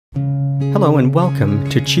Hello and welcome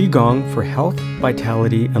to QiGong for Health,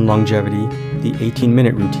 Vitality, and Longevity, the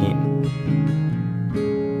 18-minute routine.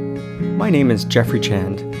 My name is Jeffrey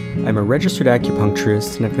Chand. I'm a registered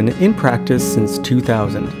acupuncturist and have been in practice since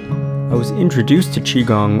 2000. I was introduced to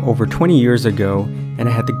QiGong over 20 years ago, and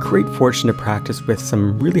I had the great fortune to practice with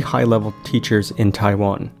some really high-level teachers in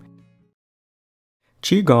Taiwan.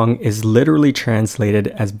 QiGong is literally translated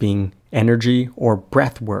as being energy or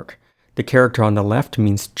breath work. The character on the left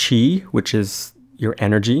means Qi, which is your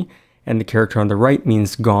energy, and the character on the right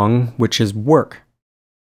means Gong, which is work.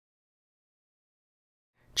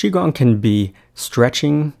 QiGong can be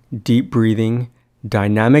stretching, deep breathing,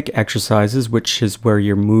 dynamic exercises, which is where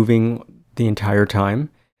you're moving the entire time,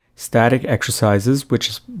 static exercises, which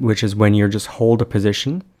is when you just hold a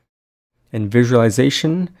position, and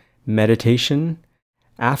visualization, meditation,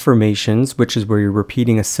 affirmations, which is where you're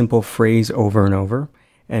repeating a simple phrase over and over,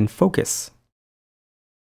 and focus.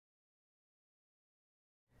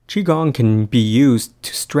 QiGong can be used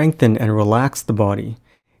to strengthen and relax the body,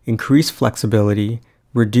 increase flexibility,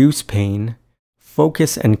 reduce pain,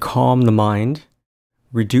 focus and calm the mind,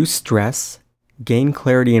 reduce stress, gain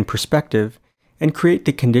clarity and perspective, and create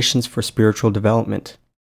the conditions for spiritual development.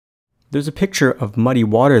 There's a picture of muddy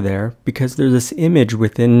water there because there's this image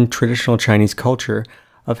within traditional Chinese culture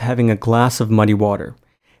of having a glass of muddy water.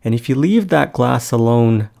 And if you leave that glass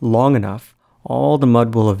alone long enough, all the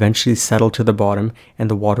mud will eventually settle to the bottom and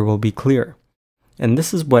the water will be clear. And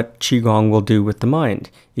this is what QiGong will do with the mind.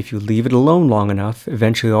 If you leave it alone long enough,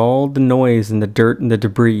 eventually all the noise and the dirt and the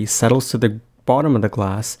debris settles to the bottom of the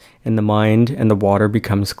glass and the mind and the water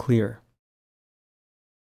becomes clear.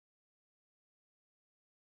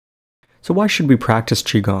 So why should we practice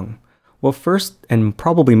QiGong? Well, first and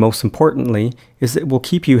probably most importantly is that it will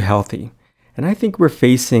keep you healthy. And I think we're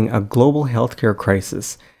facing a global healthcare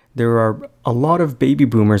crisis. There are a lot of baby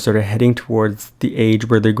boomers that are heading towards the age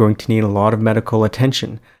where they're going to need a lot of medical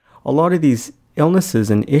attention. A lot of these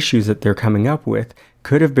illnesses and issues that they're coming up with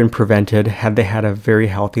could have been prevented had they had a very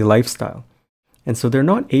healthy lifestyle. And so they're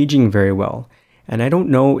not aging very well. And I don't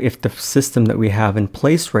know if the system that we have in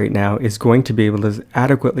place right now is going to be able to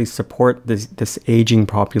adequately support this aging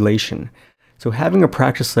population. So having a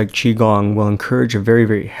practice like QiGong will encourage a very,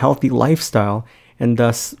 very healthy lifestyle and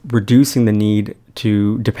thus reducing the need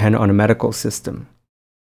to depend on a medical system.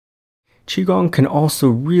 QiGong can also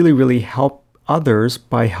really help others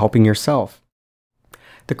by helping yourself.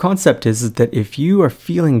 The concept is that if you are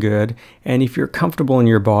feeling good and if you're comfortable in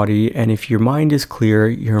your body and if your mind is clear,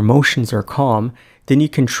 your emotions are calm, then you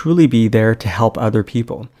can truly be there to help other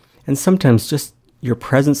people. And sometimes just your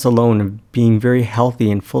presence alone of being very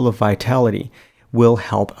healthy and full of vitality will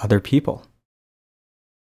help other people.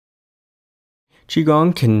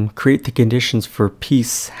 QiGong can create the conditions for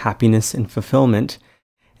peace, happiness, and fulfillment,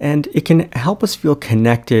 and it can help us feel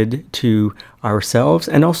connected to ourselves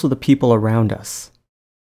and also the people around us.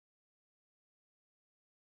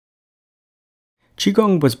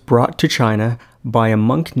 QiGong was brought to China by a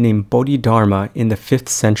monk named Bodhidharma in the 5th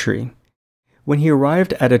century. When he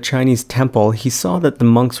arrived at a Chinese temple, he saw that the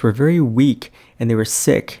monks were very weak and they were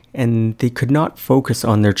sick and they could not focus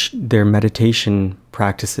on their meditation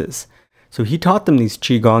practices. So he taught them these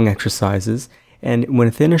QiGong exercises, and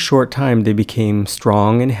within a short time they became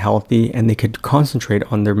strong and healthy and they could concentrate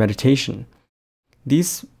on their meditation.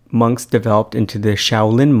 These monks developed into the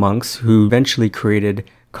Shaolin monks who eventually created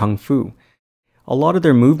Kung Fu. A lot of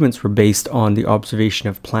their movements were based on the observation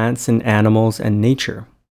of plants and animals and nature.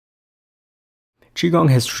 QiGong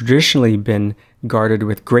has traditionally been guarded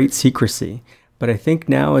with great secrecy, but I think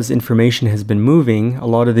now as information has been moving, a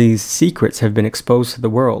lot of these secrets have been exposed to the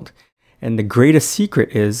world. And the greatest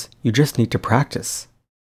secret is you just need to practice.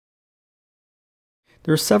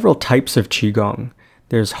 There are several types of QiGong.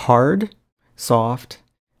 There's hard, soft,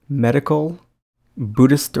 medical,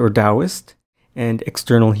 Buddhist or Taoist, and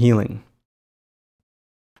external healing.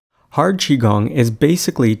 Hard QiGong is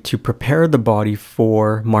basically to prepare the body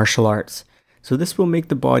for martial arts. So this will make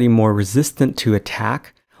the body more resistant to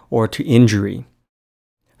attack or to injury.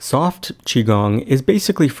 Soft QiGong is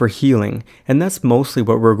basically for healing, and that's mostly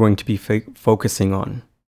what we're going to be focusing on.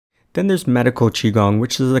 Then there's medical QiGong,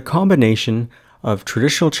 which is a combination of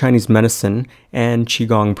traditional Chinese medicine and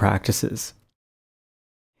QiGong practices.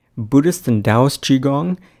 Buddhist and Taoist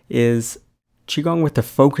QiGong is QiGong with a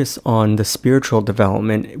focus on the spiritual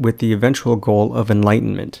development with the eventual goal of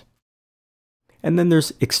enlightenment. And then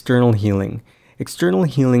there's external healing. External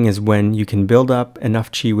healing is when you can build up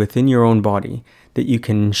enough qi within your own body that you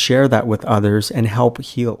can share that with others and help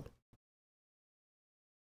heal.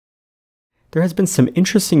 There has been some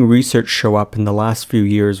interesting research show up in the last few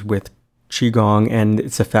years with QiGong and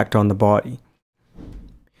its effect on the body.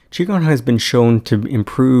 QiGong has been shown to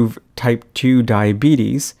improve type 2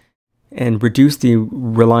 diabetes and reduce the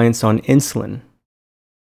reliance on insulin.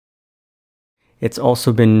 It's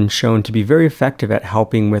also been shown to be very effective at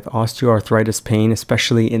helping with osteoarthritis pain,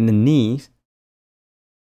 especially in the knees.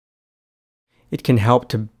 It can help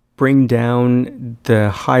to bring down the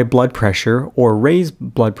high blood pressure or raise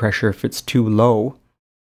blood pressure if it's too low.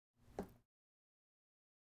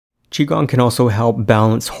 Qigong can also help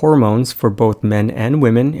balance hormones for both men and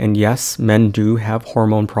women, and yes, men do have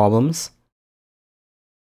hormone problems.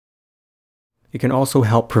 It can also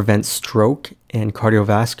help prevent stroke and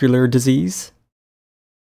cardiovascular disease.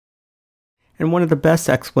 And one of the best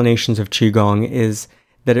explanations of Qigong is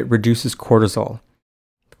that it reduces cortisol.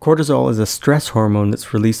 Cortisol is a stress hormone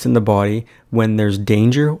that's released in the body when there's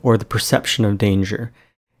danger or the perception of danger.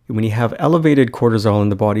 When you have elevated cortisol in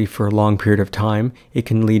the body for a long period of time, it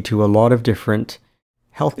can lead to a lot of different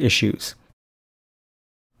health issues.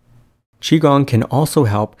 Qigong can also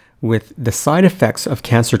help with the side effects of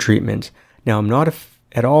cancer treatment. Now, I'm not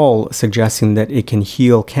at all suggesting that it can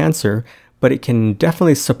heal cancer, but it can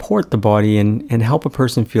definitely support the body and help a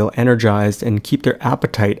person feel energized and keep their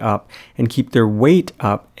appetite up and keep their weight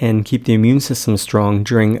up and keep the immune system strong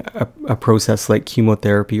during a process like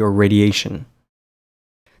chemotherapy or radiation.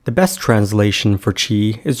 The best translation for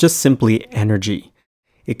Qi is just simply energy.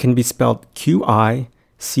 It can be spelled Q-I-C-H-I,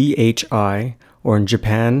 or in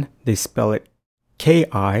Japan, they spell it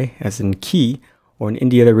K-I, as in Ki, or in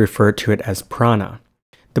India, they refer to it as prana.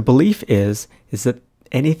 The belief is that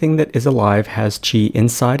anything that is alive has Qi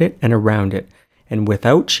inside it and around it, and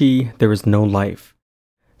without Qi, there is no life.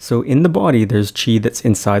 So in the body, there's Qi that's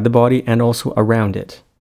inside the body and also around it.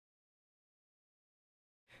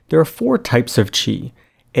 There are 4 types of Qi: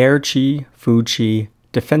 air Qi, food Qi,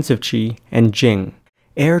 defensive Qi, and Jing.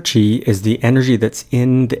 Air Qi is the energy that's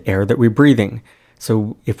in the air that we're breathing.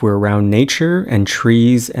 So if we're around nature and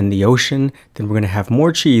trees and the ocean, then we're going to have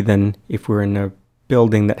more Qi than if we're in a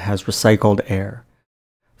building that has recycled air.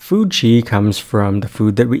 Food Qi comes from the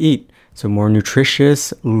food that we eat. So more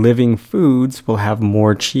nutritious, living foods will have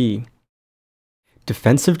more Qi.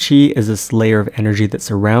 Defensive Qi is this layer of energy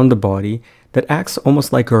that's around the body that acts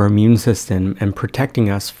almost like our immune system and protecting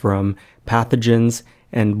us from pathogens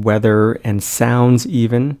and weather and sounds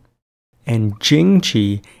even. And Jing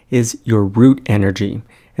Qi is your root energy.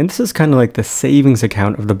 And this is kind of like the savings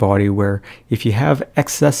account of the body, where if you have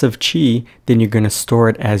excessive Qi, then you're going to store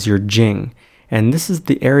it as your Jing. And this is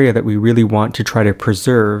the area that we really want to try to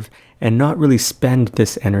preserve and not really spend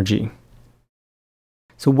this energy.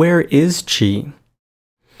 So where is Qi?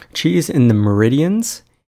 Qi is in the meridians,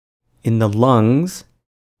 in the lungs,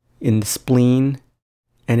 in the spleen,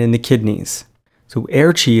 and in the kidneys. So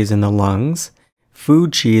air Qi is in the lungs,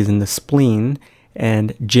 food Qi is in the spleen,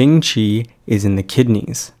 and Jing Qi is in the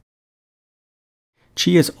kidneys.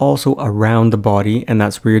 Qi is also around the body, and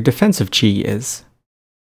that's where your defensive Qi is.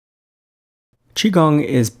 Qigong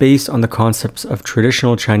is based on the concepts of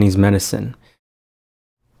traditional Chinese medicine.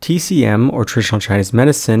 TCM, or traditional Chinese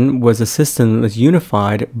medicine, was a system that was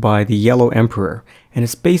unified by the Yellow Emperor, and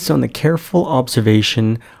it's based on the careful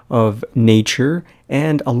observation of nature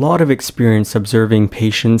and a lot of experience observing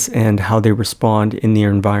patients and how they respond in their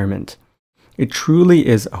environment. It truly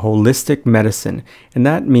is a holistic medicine, and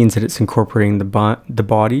that means that it's incorporating the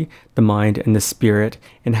body, the mind, and the spirit,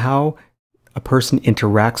 and how a person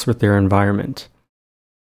interacts with their environment.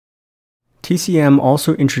 TCM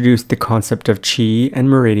also introduced the concept of Qi and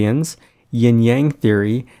meridians, yin-yang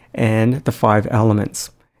theory, and the 5 elements.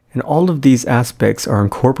 And all of these aspects are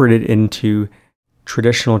incorporated into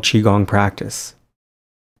traditional Qigong practice.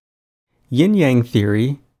 Yin-yang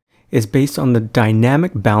theory is based on the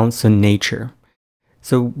dynamic balance in nature.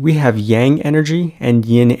 So we have yang energy and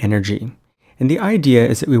yin energy. And the idea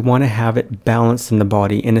is that we want to have it balanced in the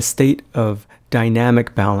body in a state of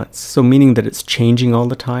dynamic balance. So meaning that it's changing all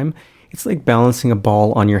the time. It's like balancing a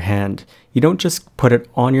ball on your hand. You don't just put it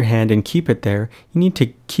on your hand and keep it there. You need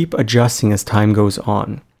to keep adjusting as time goes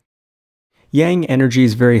on. Yang energy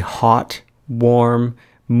is very hot, warm,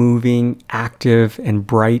 moving, active, and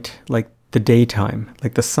bright, like the daytime,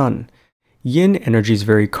 like the sun. Yin energy is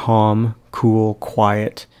very calm, cool,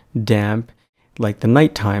 quiet, damp, like the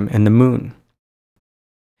nighttime and the moon.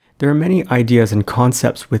 There are many ideas and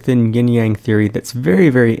concepts within yin-yang theory that's very,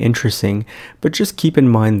 very interesting, but just keep in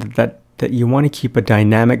mind that you want to keep a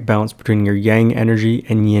dynamic balance between your yang energy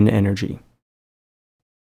and yin energy.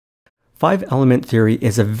 5-element theory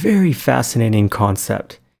is a very fascinating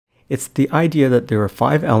concept. It's the idea that there are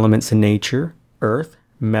 5 elements in nature: earth,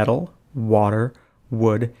 metal, water,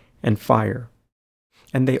 wood, and fire.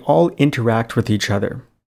 and they all interact with each other.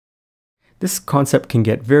 This concept can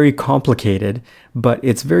get very complicated, but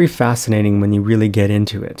it's very fascinating when you really get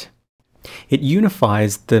into it. It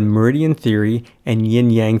unifies the meridian theory and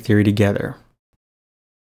yin-yang theory together.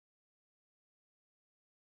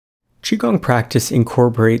 Qigong practice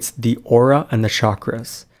incorporates the aura and the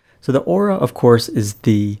chakras. So the aura, of course, is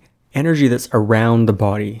the energy that's around the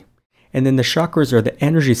body. And then the chakras are the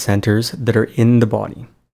energy centers that are in the body.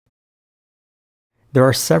 There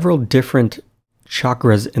are several different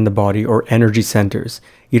chakras in the body, or energy centers.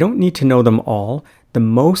 You don't need to know them all. The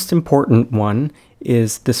most important one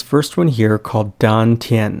is this first one here called Dan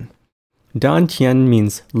Tian. Dan Tian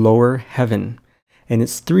means lower heaven, and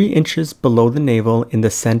it's 3 inches below the navel in the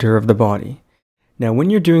center of the body. Now, when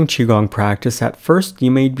you're doing Qigong practice, at first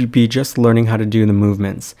you may be just learning how to do the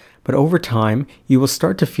movements, but over time you will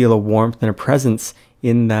start to feel a warmth and a presence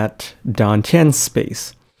in that Dan Tian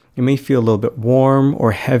space. It may feel a little bit warm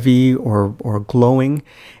or heavy or glowing,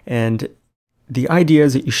 and the idea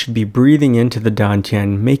is that you should be breathing into the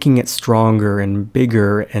dantian, making it stronger and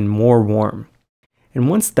bigger and more warm. And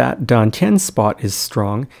once that dantian spot is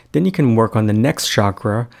strong, then you can work on the next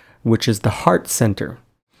chakra, which is the heart center.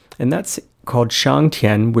 And that's called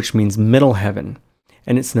Shangtian, which means middle heaven.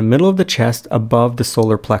 And it's in the middle of the chest above the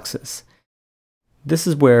solar plexus. This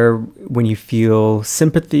is where, when you feel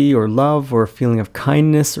sympathy or love or a feeling of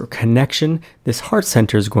kindness or connection, this heart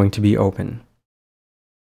center is going to be open.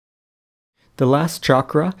 The last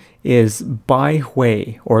chakra is Bai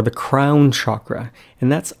Hui, or the crown chakra,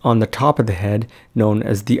 and that's on the top of the head, known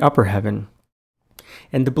as the upper heaven.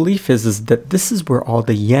 And the belief is that this is where all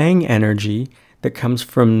the yang energy that comes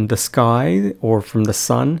from the sky or from the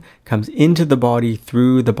sun comes into the body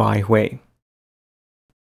through the Bai Hui.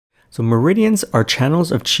 So meridians are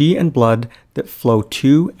channels of qi and blood that flow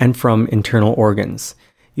to and from internal organs.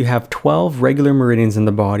 You have 12 regular meridians in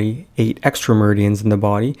the body, 8 extra meridians in the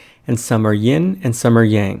body, and some are yin and some are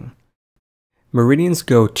yang. Meridians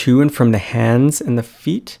go to and from the hands and the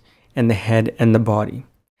feet and the head and the body.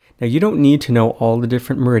 Now, you don't need to know all the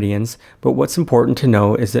different meridians, but what's important to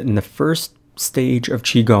know is that in the first stage of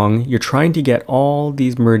Qigong, you're trying to get all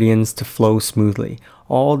these meridians to flow smoothly,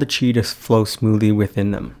 all the qi to flow smoothly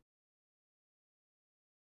within them.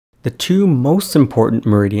 The 2 most important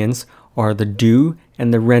meridians are the Du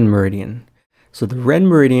and the Ren meridian. So the Ren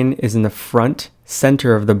meridian is in the front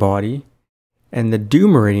center of the body, and the Du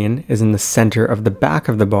meridian is in the center of the back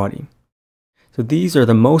of the body. So these are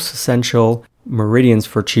the most essential meridians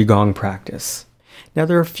for Qigong practice. Now,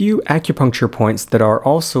 there are a few acupuncture points that are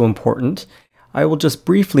also important. I will just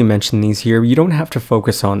briefly mention these here. You don't have to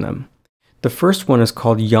focus on them. The first one is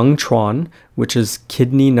called Yang Chuan, which is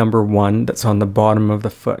kidney number 1 that's on the bottom of the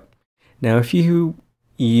foot. Now, if you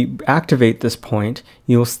activate this point,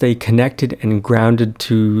 you will stay connected and grounded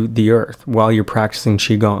to the earth while you're practicing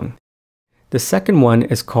Qigong. The second one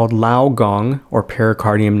is called Lao Gong, or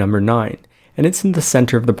pericardium number 9, and it's in the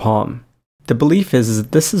center of the palm. The belief is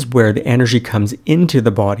that this is where the energy comes into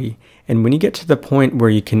the body, and when you get to the point where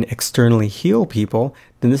you can externally heal people,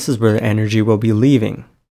 then this is where the energy will be leaving.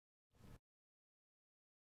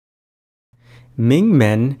 Ming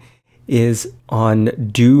Men is on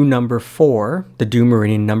Du number 4, the Du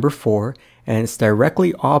meridian number 4, and it's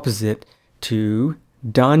directly opposite to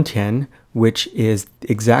Dantian, which is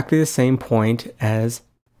exactly the same point as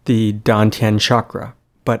the Dantian chakra.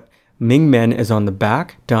 But Ming Men is on the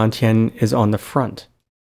back, Dantian is on the front.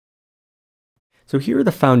 So here are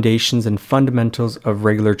the foundations and fundamentals of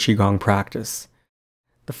regular Qigong practice.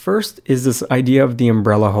 The first is this idea of the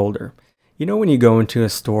umbrella holder. You know when you go into a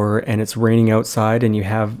store and it's raining outside and you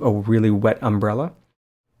have a really wet umbrella?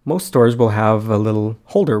 Most stores will have a little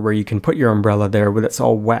holder where you can put your umbrella there when it's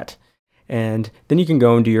all wet. And then you can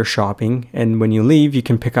go and do your shopping, and when you leave, you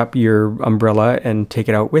can pick up your umbrella and take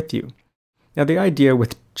it out with you. Now, the idea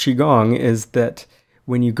with Qigong is that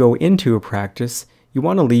when you go into a practice, you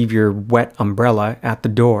want to leave your wet umbrella at the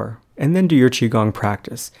door and then do your Qigong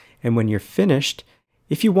practice. And when you're finished,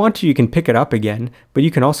 if you want to, you can pick it up again, but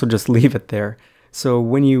you can also just leave it there. So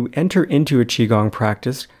when you enter into a Qigong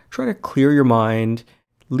practice, try to clear your mind,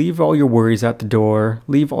 leave all your worries at the door,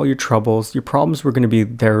 leave all your troubles. Your problems were going to be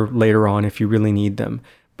there later on if you really need them.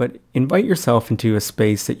 But invite yourself into a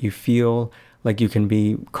space that you feel like you can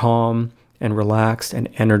be calm and relaxed and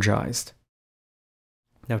energized.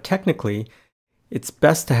 Now, technically, it's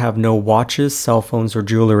best to have no watches, cell phones, or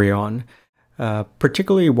jewelry on,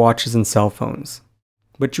 particularly watches and cell phones.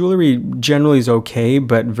 But jewelry generally is okay,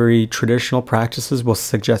 but very traditional practices will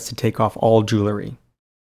suggest to take off all jewelry.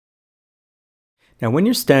 Now, when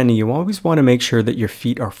you're standing, you always want to make sure that your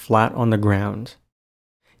feet are flat on the ground.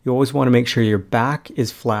 You always want to make sure your back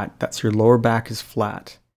is flat. That's your lower back is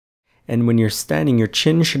flat. And when you're standing, your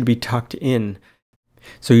chin should be tucked in.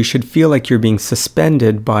 So you should feel like you're being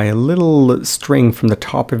suspended by a little string from the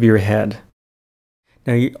top of your head.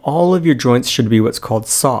 Now, all of your joints should be what's called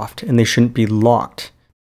soft, and they shouldn't be locked.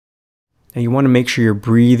 Now, you want to make sure you're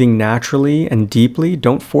breathing naturally and deeply.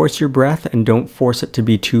 Don't force your breath and don't force it to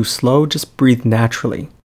be too slow. Just breathe naturally.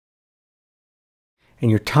 And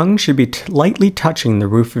your tongue should be lightly touching the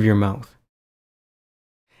roof of your mouth.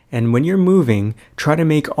 And when you're moving, try to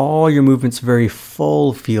make all your movements very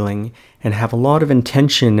full feeling and have a lot of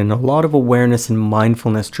intention and a lot of awareness and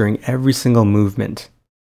mindfulness during every single movement.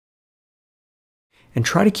 And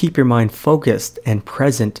try to keep your mind focused and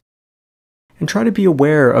present. And try to be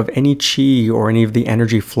aware of any qi or any of the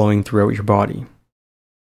energy flowing throughout your body.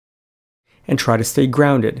 And try to stay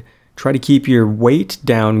grounded. Try to keep your weight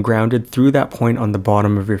down, grounded through that point on the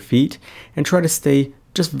bottom of your feet, and try to stay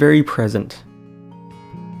just very present.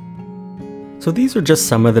 So these are just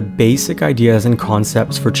some of the basic ideas and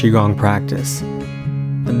concepts for Qigong practice.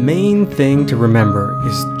 The main thing to remember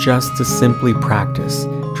is just to simply practice.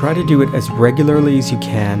 Try to do it as regularly as you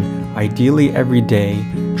can, ideally every day.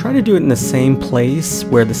 Try to do it in the same place,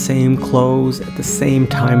 wear the same clothes at the same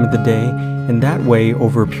time of the day, and that way,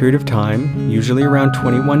 over a period of time, usually around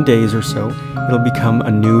 21 days or so, it'll become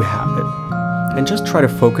a new habit. And just try to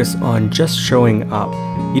focus on just showing up.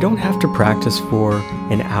 You don't have to practice for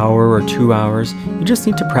an hour or 2 hours. You just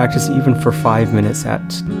need to practice even for 5 minutes at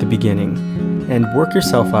the beginning, and work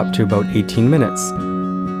yourself up to about 18 minutes.